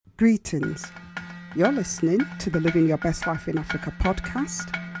Greetings. You're listening to the Living Your Best Life in Africa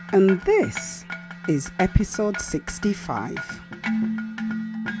podcast, and this is episode 65.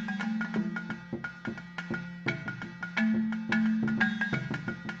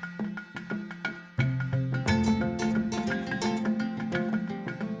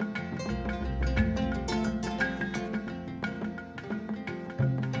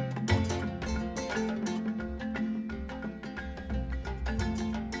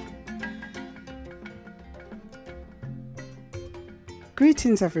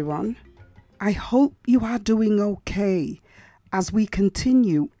 Greetings, everyone. I hope you are doing okay as we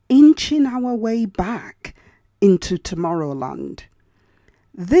continue inching our way back into Tomorrowland.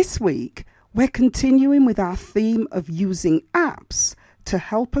 This week, we're continuing with our theme of using apps to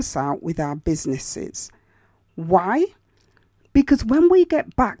help us out with our businesses. Why? Because when we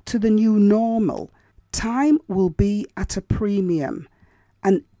get back to the new normal, time will be at a premium,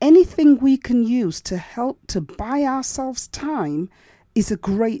 and anything we can use to help to buy ourselves time is a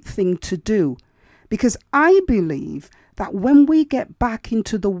great thing to do, because I believe that when we get back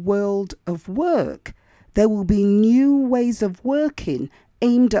into the world of work, there will be new ways of working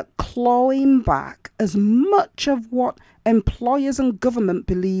aimed at clawing back as much of what employers and government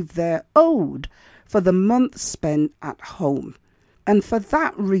believe they're owed for the months spent at home. And for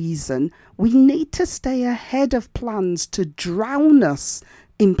that reason, we need to stay ahead of plans to drown us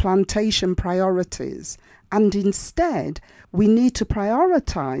in plantation priorities, and instead we need to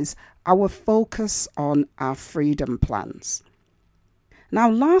prioritize our focus on our freedom plans. Now,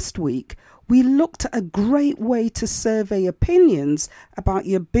 last week we looked at a great way to survey opinions about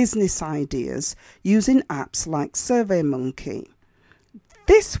your business ideas using apps like SurveyMonkey.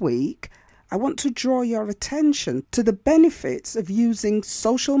 This week I want to draw your attention to the benefits of using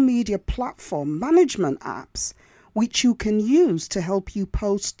social media platform management apps, which you can use to help you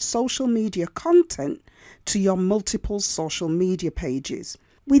post social media content to your multiple social media pages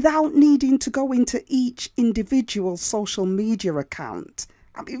without needing to go into each individual social media account.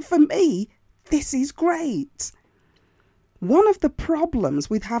 I mean, for me, this is great. One of the problems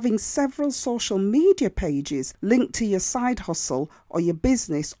with having several social media pages linked to your side hustle or your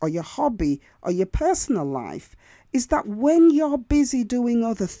business or your hobby or your personal life is that when you're busy doing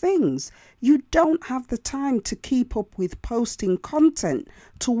other things, you don't have the time to keep up with posting content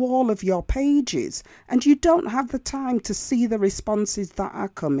to all of your pages, and you don't have the time to see the responses that are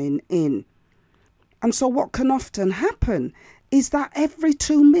coming in. And so what can often happen is that every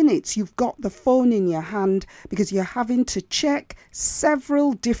 2 minutes you've got the phone in your hand because you're having to check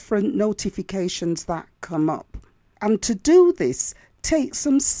several different notifications that come up. And to do this takes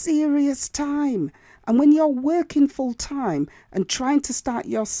some serious time. And when you're working full time and trying to start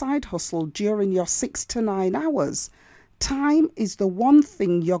your side hustle during your 6 to 9 hours, time is the one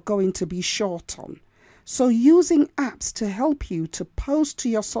thing you're going to be short on. So using apps to help you to post to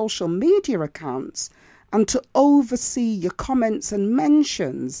your social media accounts and to oversee your comments and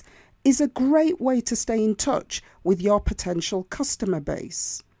mentions is a great way to stay in touch with your potential customer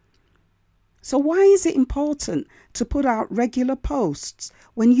base. So why is it important to put out regular posts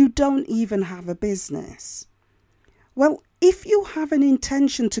when you don't even have a business? Well, if you have an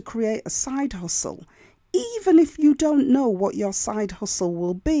intention to create a side hustle, even if you don't know what your side hustle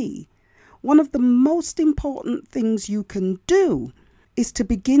will be, one of the most important things you can do is to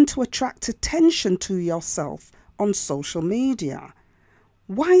begin to attract attention to yourself on social media.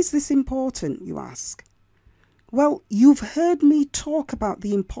 Why is this important, you ask? Well, you've heard me talk about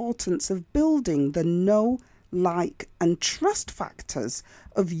the importance of building the know, like, and trust factors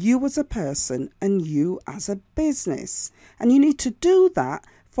of you as a person and you as a business. And you need to do that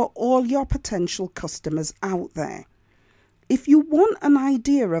for all your potential customers out there. If you want an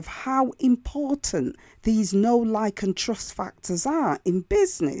idea of how important these know, like, and trust factors are in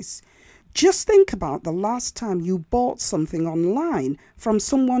business, just think about the last time you bought something online from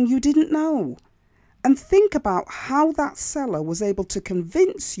someone you didn't know. And think about how that seller was able to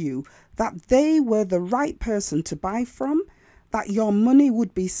convince you that they were the right person to buy from, that your money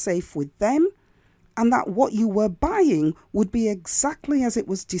would be safe with them, and that what you were buying would be exactly as it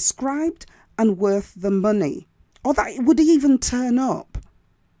was described and worth the money, or that it would even turn up.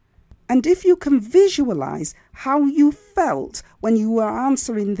 And if you can visualize how you felt when you were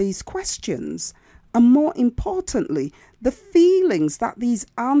answering these questions, and more importantly, the feelings that these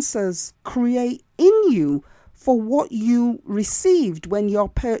answers create in you for what you received when your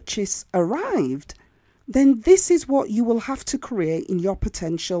purchase arrived, then this is what you will have to create in your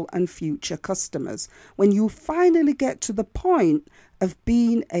potential and future customers when you finally get to the point of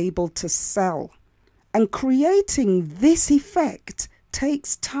being able to sell. And creating this effect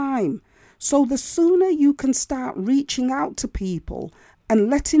takes time. So the sooner you can start reaching out to people and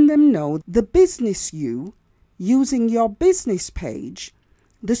letting them know the business you using your business page,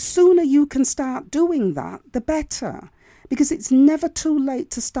 the sooner you can start doing that, the better. Because it's never too late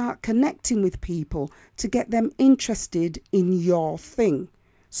to start connecting with people to get them interested in your thing.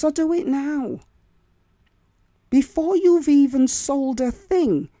 So do it now. Before you've even sold a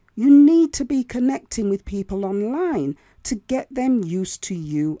thing, you need to be connecting with people online to get them used to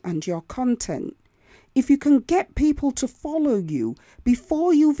you and your content. If you can get people to follow you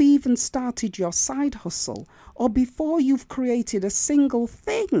before you've even started your side hustle or before you've created a single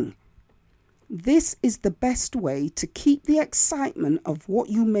thing, this is the best way to keep the excitement of what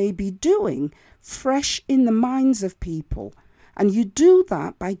you may be doing fresh in the minds of people. And you do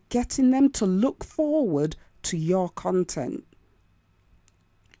that by getting them to look forward to your content.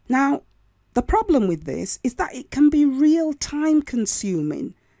 Now, the problem with this is that it can be real time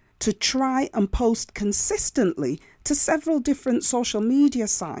consuming to try and post consistently to several different social media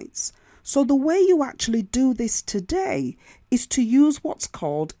sites. So the way you actually do this today is to use what's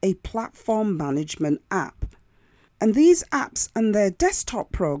called a platform management app. And these apps and their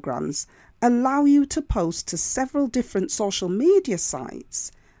desktop programs allow you to post to several different social media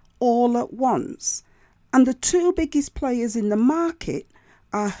sites all at once. And the two biggest players in the market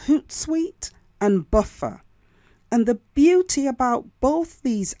are Hootsuite and Buffer. And the beauty about both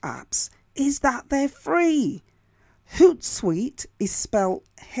these apps is that they're free. Hootsuite is spelled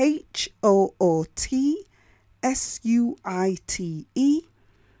Hootsuite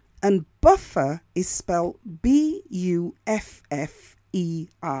and Buffer is spelled Buffer.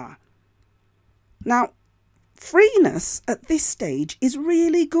 Now, freeness at this stage is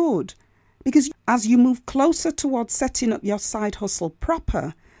really good because as you move closer towards setting up your side hustle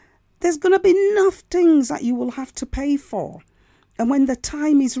proper, there's going to be enough things that you will have to pay for. And when the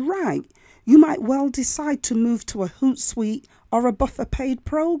time is right, you might well decide to move to a Hootsuite or a Buffer paid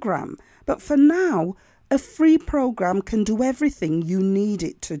program. But for now, a free program can do everything you need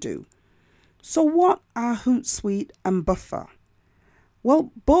it to do. So what are Hootsuite and Buffer?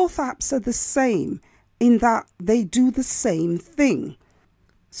 Well, both apps are the same in that they do the same thing.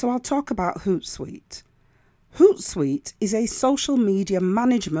 So I'll talk about Hootsuite. Hootsuite is a social media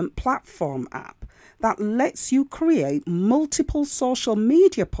management platform app that lets you create multiple social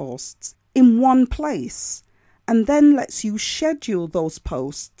media posts in one place and then lets you schedule those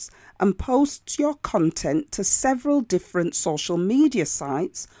posts and post your content to several different social media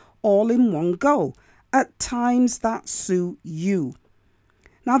sites all in one go at times that suit you.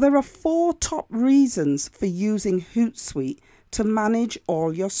 Now, there are 4 top reasons for using Hootsuite to manage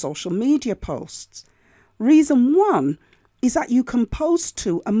all your social media posts. Reason 1 is that you can post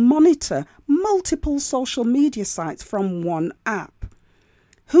to and monitor multiple social media sites from one app.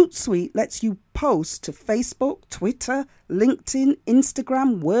 Hootsuite lets you post to Facebook, Twitter, LinkedIn,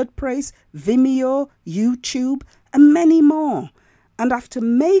 Instagram, WordPress, Vimeo, YouTube, and many more. And after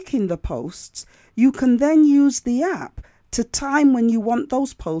making the posts, you can then use the app to time when you want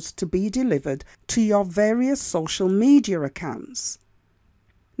those posts to be delivered to your various social media accounts.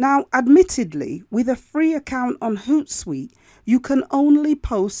 Now, admittedly, with a free account on Hootsuite, you can only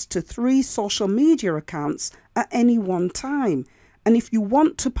post to 3 social media accounts at any one time. And if you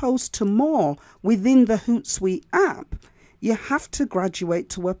want to post to more within the Hootsuite app, you have to graduate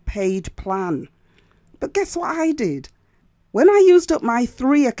to a paid plan. But guess what I did? When I used up my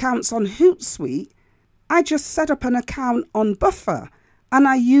 3 accounts on Hootsuite, I just set up an account on Buffer and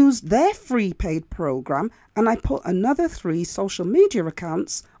I used their free paid program and I put another 3 social media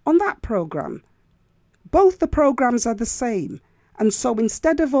accounts on that program. Both the programs are the same. And so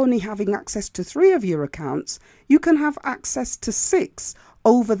instead of only having access to 3 of your accounts, you can have access to 6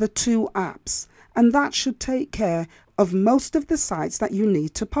 over the 2 apps. And that should take care of most of the sites that you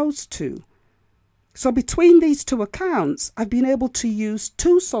need to post to. So between these 2 accounts, I've been able to use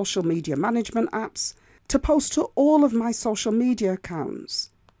 2 social media management apps to post to all of my social media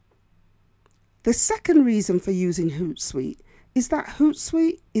accounts. The second reason for using Hootsuite is that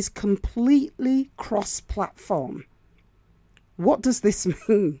Hootsuite is completely cross-platform. What does this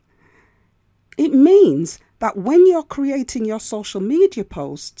mean? It means that when you're creating your social media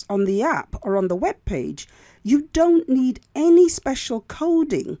posts on the app or on the web page, you don't need any special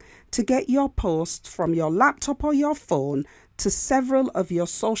coding to get your posts from your laptop or your phone to several of your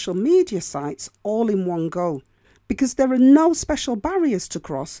social media sites all in one go. Because there are no special barriers to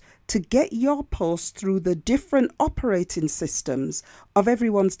cross to get your posts through the different operating systems of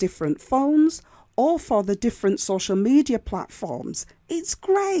everyone's different phones or for the different social media platforms. It's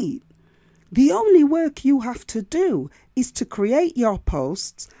great. The only work you have to do is to create your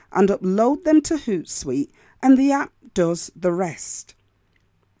posts and upload them to Hootsuite, and the app does the rest.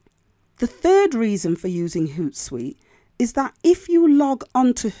 The third reason for using Hootsuite is that if you log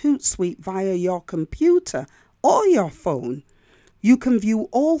onto Hootsuite via your computer or your phone, you can view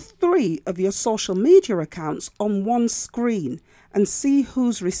all 3 of your social media accounts on one screen and see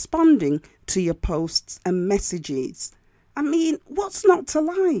who's responding to your posts and messages. I mean, what's not to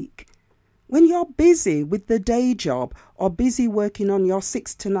like? When you're busy with the day job or busy working on your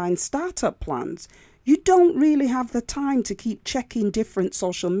 6 to 9 startup plans, you don't really have the time to keep checking different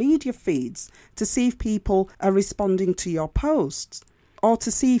social media feeds to see if people are responding to your posts or to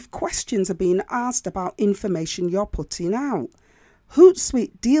see if questions are being asked about information you're putting out.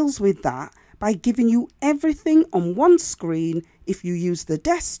 Hootsuite deals with that by giving you everything on one screen if you use the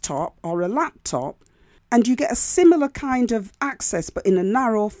desktop or a laptop, and you get a similar kind of access but in a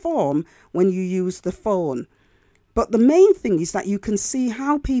narrow form when you use the phone. But the main thing is that you can see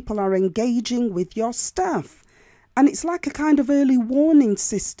how people are engaging with your stuff. And it's like a kind of early warning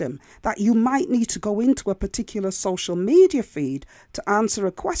system that you might need to go into a particular social media feed to answer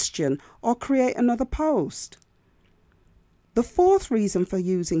a question or create another post. The fourth reason for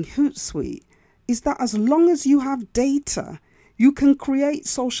using Hootsuite is that as long as you have data, you can create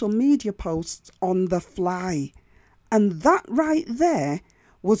social media posts on the fly. And that right there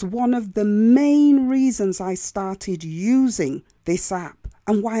was one of the main reasons I started using this app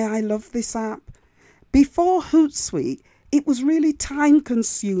and why I love this app. Before Hootsuite, it was really time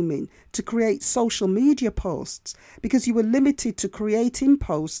consuming to create social media posts because you were limited to creating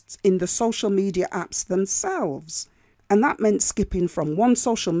posts in the social media apps themselves. And that meant skipping from one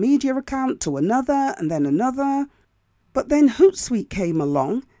social media account to another and then another. But then Hootsuite came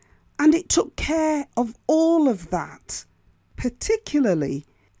along and it took care of all of that, particularly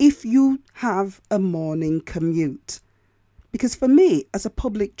if you have a morning commute. Because for me, as a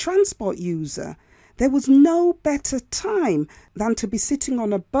public transport user, there was no better time than to be sitting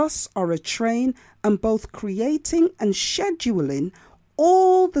on a bus or a train and both creating and scheduling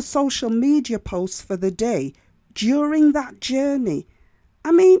all the social media posts for the day during that journey.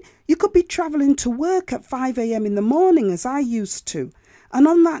 I mean, you could be travelling to work at 5 a.m. in the morning as I used to, and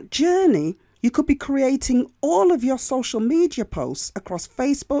on that journey, you could be creating all of your social media posts across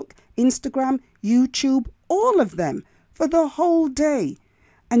Facebook, Instagram, YouTube, all of them for the whole day.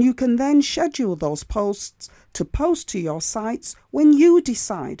 And you can then schedule those posts to post to your sites when you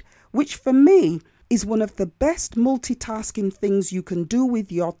decide, which for me is one of the best multitasking things you can do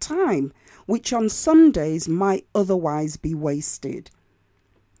with your time, which on some days might otherwise be wasted.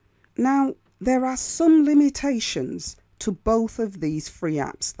 Now, there are some limitations to both of these free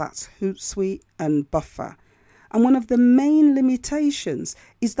apps, that's Hootsuite and Buffer. And one of the main limitations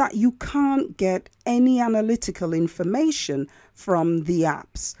is that you can't get any analytical information from the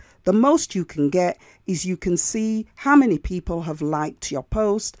apps. The most you can get is you can see how many people have liked your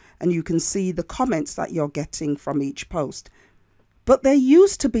post and you can see the comments that you're getting from each post. But there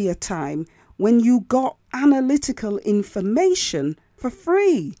used to be a time when you got analytical information for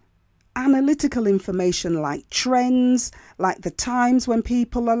free. Analytical information like trends, like the times when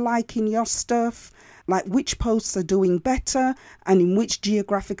people are liking your stuff, like which posts are doing better and in which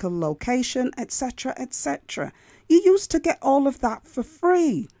geographical location, etc., etc. You used to get all of that for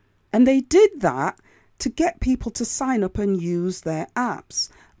free. And they did that to get people to sign up and use their apps.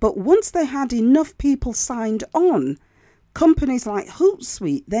 But once they had enough people signed on, companies like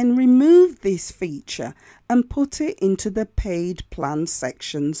Hootsuite then removed this feature and put it into the paid plan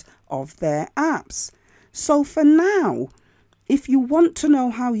sections of their apps. So for now, if you want to know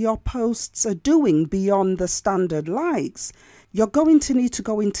how your posts are doing beyond the standard likes, you're going to need to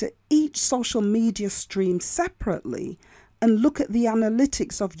go into each social media stream separately and look at the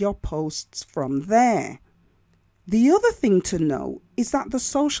analytics of your posts from there. The other thing to know is that the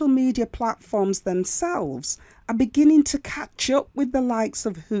social media platforms themselves are beginning to catch up with the likes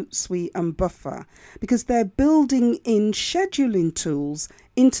of Hootsuite and Buffer because they're building in scheduling tools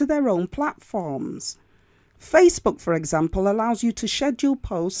into their own platforms. Facebook, for example, allows you to schedule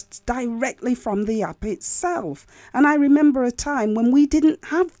posts directly from the app itself. And I remember a time when we didn't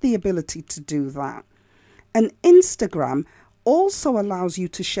have the ability to do that. And Instagram also allows you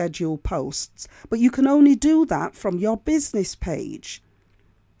to schedule posts, but you can only do that from your business page.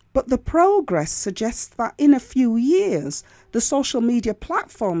 But the progress suggests that in a few years, the social media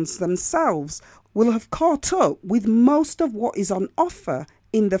platforms themselves will have caught up with most of what is on offer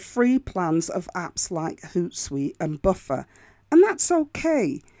in the free plans of apps like Hootsuite and Buffer. And that's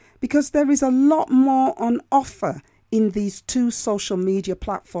okay, because there is a lot more on offer in these two social media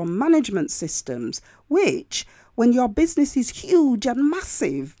platform management systems, which, when your business is huge and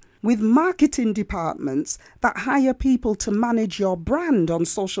massive, with marketing departments that hire people to manage your brand on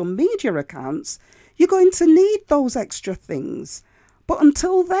social media accounts, you're going to need those extra things. But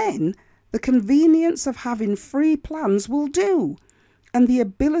until then, the convenience of having free plans will do, and the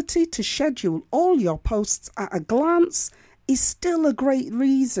ability to schedule all your posts at a glance is still a great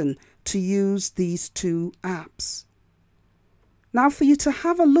reason to use these two apps. Now, for you to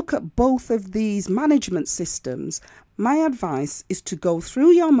have a look at both of these management systems, my advice is to go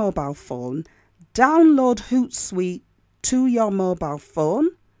through your mobile phone, download Hootsuite to your mobile phone,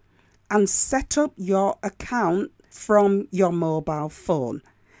 and set up your account from your mobile phone,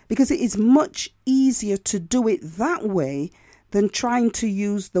 because it is much easier to do it that way than trying to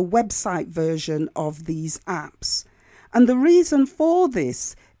use the website version of these apps. And the reason for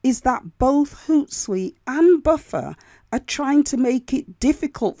this is that both Hootsuite and Buffer are trying to make it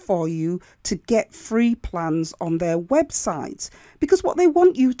difficult for you to get free plans on their websites, because what they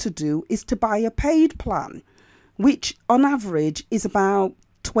want you to do is to buy a paid plan, which on average is about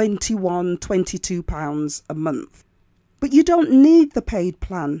 £22 a month. But you don't need the paid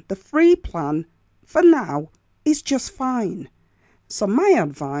plan. The free plan, for now, is just fine. So my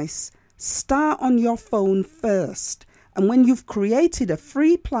advice, start on your phone first. And when you've created a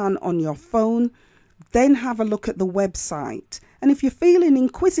free plan on your phone, then have a look at the website. And if you're feeling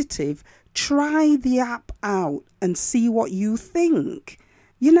inquisitive, try the app out and see what you think.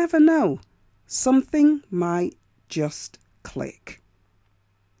 You never know. Something might just click.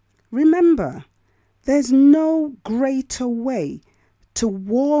 Remember, there's no greater way to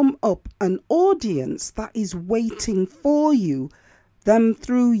warm up an audience that is waiting for you than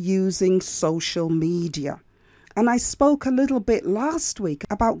through using social media. And I spoke a little bit last week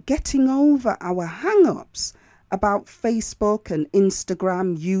about getting over our hang-ups about Facebook and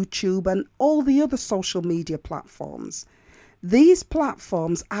Instagram, YouTube, and all the other social media platforms. These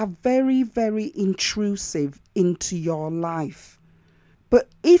platforms are very, very intrusive into your life. But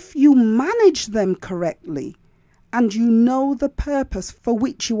if you manage them correctly and you know the purpose for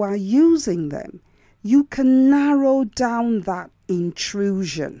which you are using them, you can narrow down that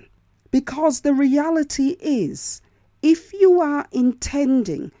intrusion. Because the reality is, if you are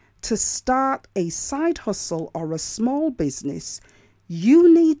intending to start a side hustle or a small business,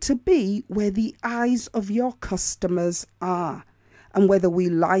 you need to be where the eyes of your customers are. And whether we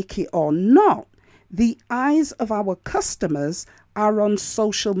like it or not, the eyes of our customers are on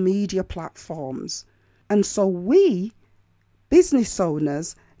social media platforms. And so we, business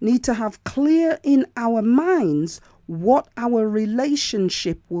owners, need to have clear in our minds what our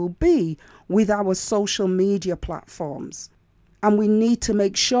relationship will be with our social media platforms. And we need to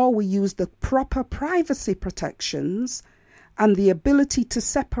make sure we use the proper privacy protections and the ability to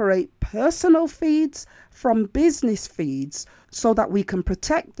separate personal feeds from business feeds so that we can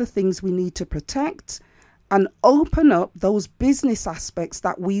protect the things we need to protect and open up those business aspects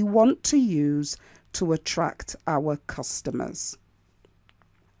that we want to use to attract our customers.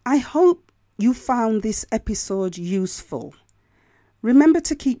 I hope you found this episode useful. Remember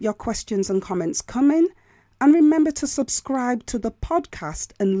to keep your questions and comments coming, and remember to subscribe to the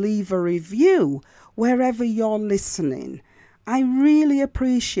podcast and leave a review wherever you're listening. I really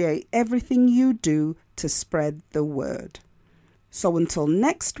appreciate everything you do to spread the word. So until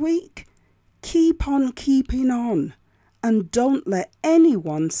next week, keep on keeping on, and don't let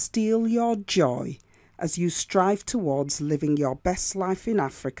anyone steal your joy as you strive towards living your best life in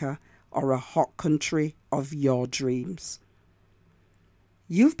Africa or a hot country of your dreams.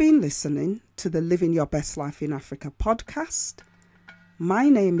 You've been listening to the Living Your Best Life in Africa podcast. My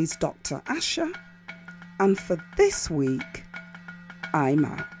name is Dr. Asha, and for this week, I'm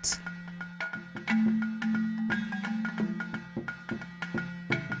out.